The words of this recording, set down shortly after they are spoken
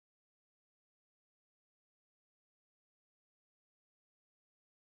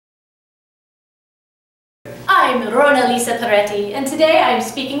I'm Rona Lisa Peretti, and today I'm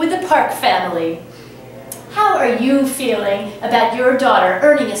speaking with the Park family. How are you feeling about your daughter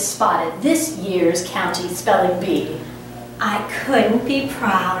earning a spot at this year's County Spelling Bee? I couldn't be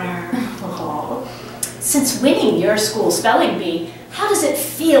prouder. Oh. Since winning your school spelling bee, how does it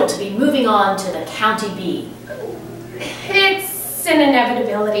feel to be moving on to the County Bee? It's an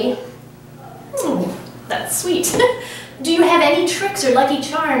inevitability. That's sweet. Do you have any tricks or lucky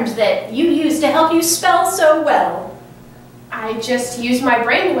charms that you use to help you spell so well? I just use my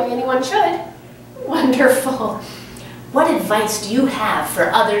brain the way anyone should. Wonderful. What advice do you have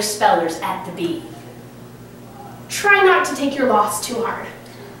for other spellers at the Bee? Try not to take your loss too hard.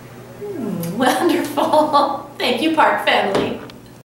 Wonderful. Thank you, Park family.